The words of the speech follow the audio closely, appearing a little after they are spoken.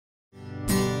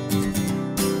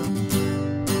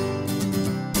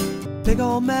Big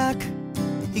ol' Mac,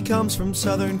 he comes from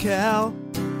Southern Cal.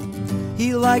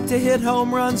 He liked to hit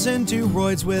home runs and do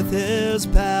roids with his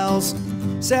pals.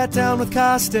 Sat down with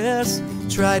Costas,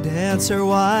 tried to answer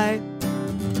why.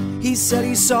 He said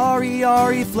he's sorry,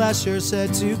 Ari Fleischer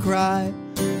said to cry.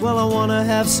 Well, I wanna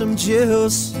have some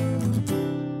juice,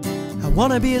 I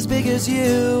wanna be as big as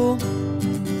you.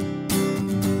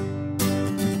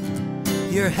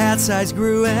 Your hat size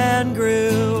grew and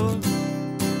grew,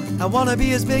 I wanna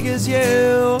be as big as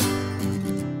you.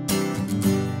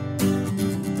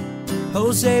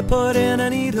 Jose put in a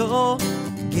needle,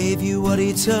 gave you what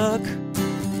he took.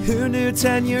 Who knew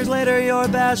 10 years later your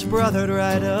best brother'd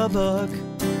write a book?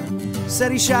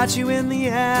 Said he shot you in the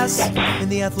ass in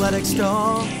the athletic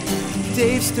stall.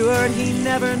 Dave Stewart, he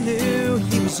never knew,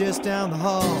 he was just down the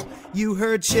hall. You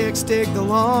heard chicks dig the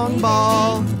long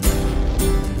ball,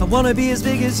 I wanna be as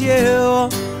big as you.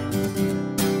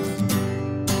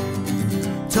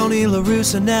 Tony La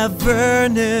Russa never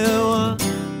knew,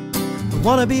 I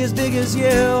wanna be as big as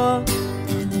you.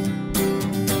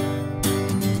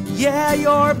 Yeah,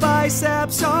 your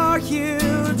biceps are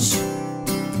huge,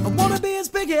 I wanna be as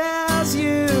big as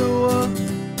you.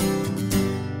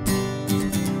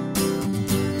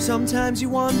 Sometimes you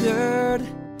wondered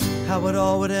how it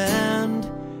all would end.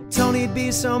 Tony'd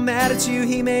be so mad at you,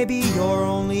 he may be your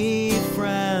only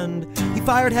friend. He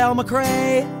fired Hal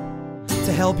McRae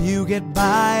to help you get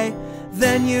by.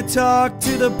 Then you talked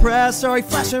to the press, sorry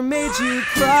Fleischer made you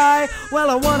cry. Well,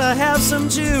 I wanna have some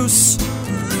juice,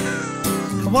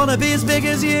 I wanna be as big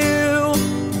as you.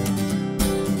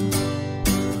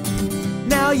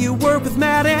 Now you work with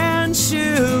Matt and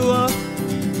Shu,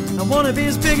 I wanna be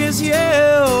as big as you.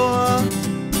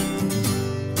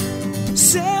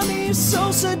 Sammy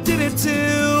Sosa did it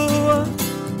too,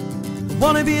 I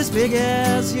wanna be as big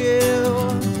as you.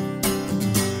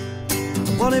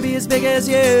 I wanna be as big as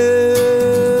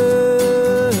you.